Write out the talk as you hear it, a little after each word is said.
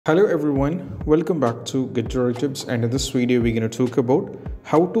Hello everyone, welcome back to Get Your Tips, and in this video we're going to talk about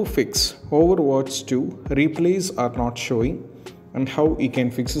how to fix Overwatch 2 replays are not showing and how you can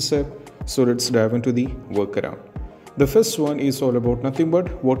fix this up. So let's dive into the workaround. The first one is all about nothing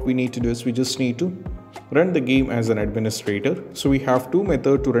but what we need to do is we just need to run the game as an administrator. So we have two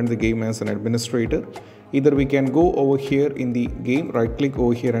methods to run the game as an administrator. Either we can go over here in the game, right click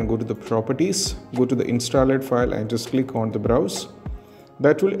over here and go to the properties, go to the installed file and just click on the browse.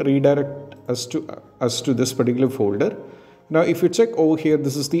 That will redirect us to this particular folder. Now if you check over here,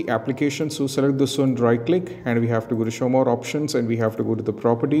 this is the application, so select this one, right click, and we have to go to show more options and we have to go to the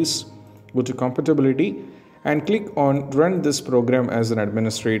properties, go to compatibility and click on run this program as an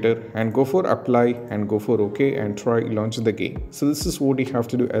administrator and go for apply and go for OK and try launching the game. So this is what you have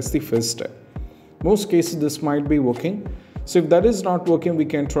to do as the first step. Most cases this might be working. So if that is not working, we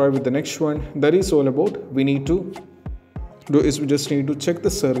can try with the next one. That is all about we need to do is we just need to check the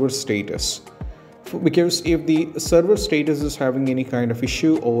server status, because if the server status is having any kind of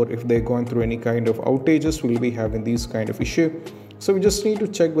issue or if they're going through any kind of outages, we'll be having these kind of issue. So we just need to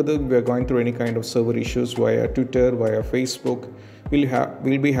check whether we're going through any kind of server issues via Twitter, via Facebook.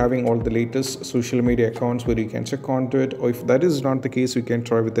 We'll be having all the latest social media accounts where you can check onto it, or if that is not the case, we can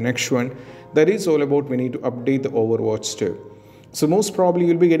try with the next one. That is all about we need to update the Overwatch 2. So most probably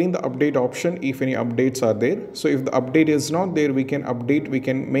you'll be getting the update option if any updates are there. So if the update is not there, we can update, we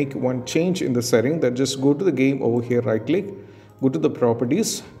can make one change in the setting. That just go to the game over here, right click, go to the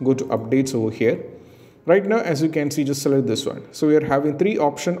properties, go to updates over here. Right now, as you can see, just select this one. So we are having three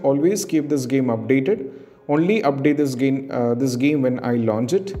options. Always keep this game updated, only update this game when I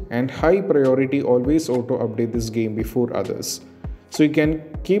launch it, and high priority, always auto update this game before others. So you can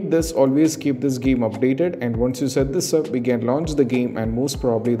always keep this game updated, and once you set this up, we can launch the game and most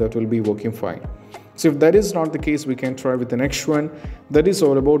probably that will be working fine. So if that is not the case, we can try with the next one. That is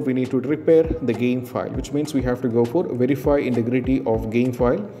all about we need to repair the game file, which means we have to go for verify integrity of game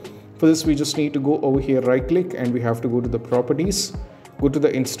file. For this, we just need to go over here, right click, and we have to go to the properties, go to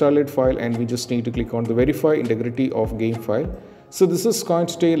the installed file, and we just need to click on the verify integrity of game file. So this is going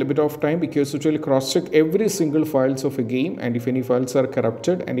to take a bit of time because it will cross-check every single files of a game, and if any files are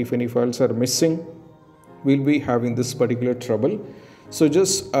corrupted and if any files are missing, we'll be having this particular trouble. So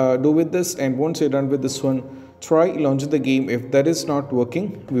just do with this, and once you're done with this one, try launching the game. If that is not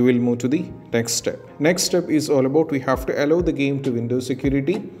working, we will move to the next step. Next step is all about we have to allow the game to Windows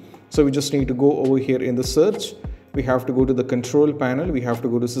security. So we just need to go over here in the search. We have to go to the control panel, we have to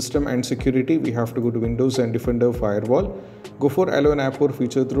go to system and security, we have to go to Windows and Defender Firewall, go for allow an app or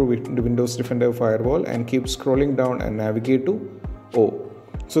feature through Windows Defender Firewall, and keep scrolling down and navigate to O.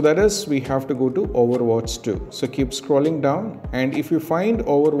 So that is, we have to go to Overwatch 2. So keep scrolling down, and if you find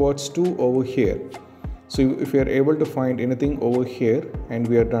Overwatch 2 over here, so if you are able to find anything over here and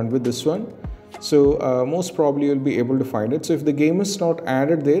we are done with this one, so most probably you'll be able to find it. So if the game is not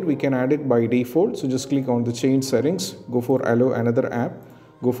added there, we can add it by default. So just click on the change settings, go for allow another app,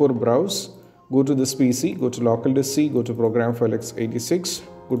 go for browse, go to this PC, go to local disk C, go to program file x86,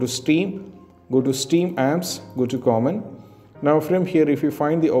 go to Steam apps, go to common. Now from here, if you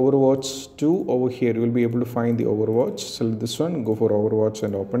find the Overwatch 2 over here, you will be able to find the Overwatch. Select this one, go for Overwatch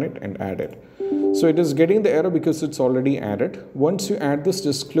and open it and add it. So it is getting the error because it's already added. Once you add this,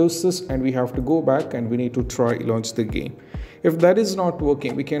 just close this and we have to go back and we need to try launch the game. If that is not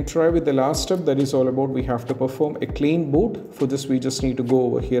working, we can try with the last step. That is all about we have to perform a clean boot. For this, we just need to go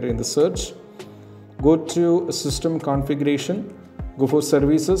over here in the search, go to system configuration, go for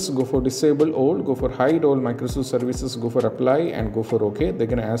services, go for disable all, go for hide all Microsoft services, go for apply and go for OK. They're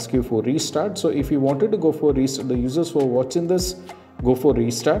going to ask you for restart. So if you wanted to go for restart, the users who are watching this, go for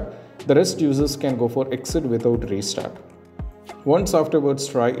restart. The rest users can go for exit without restart. Once afterwards,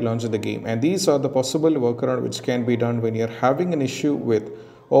 try launching the game. And these are the possible workaround which can be done when you're having an issue with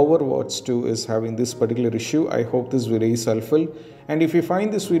Overwatch 2 is having this particular issue. I hope this video is helpful. And if you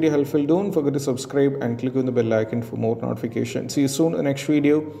find this video helpful, don't forget to subscribe and click on the bell icon for more notifications. See you soon in the next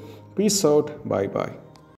video. Peace out. Bye bye.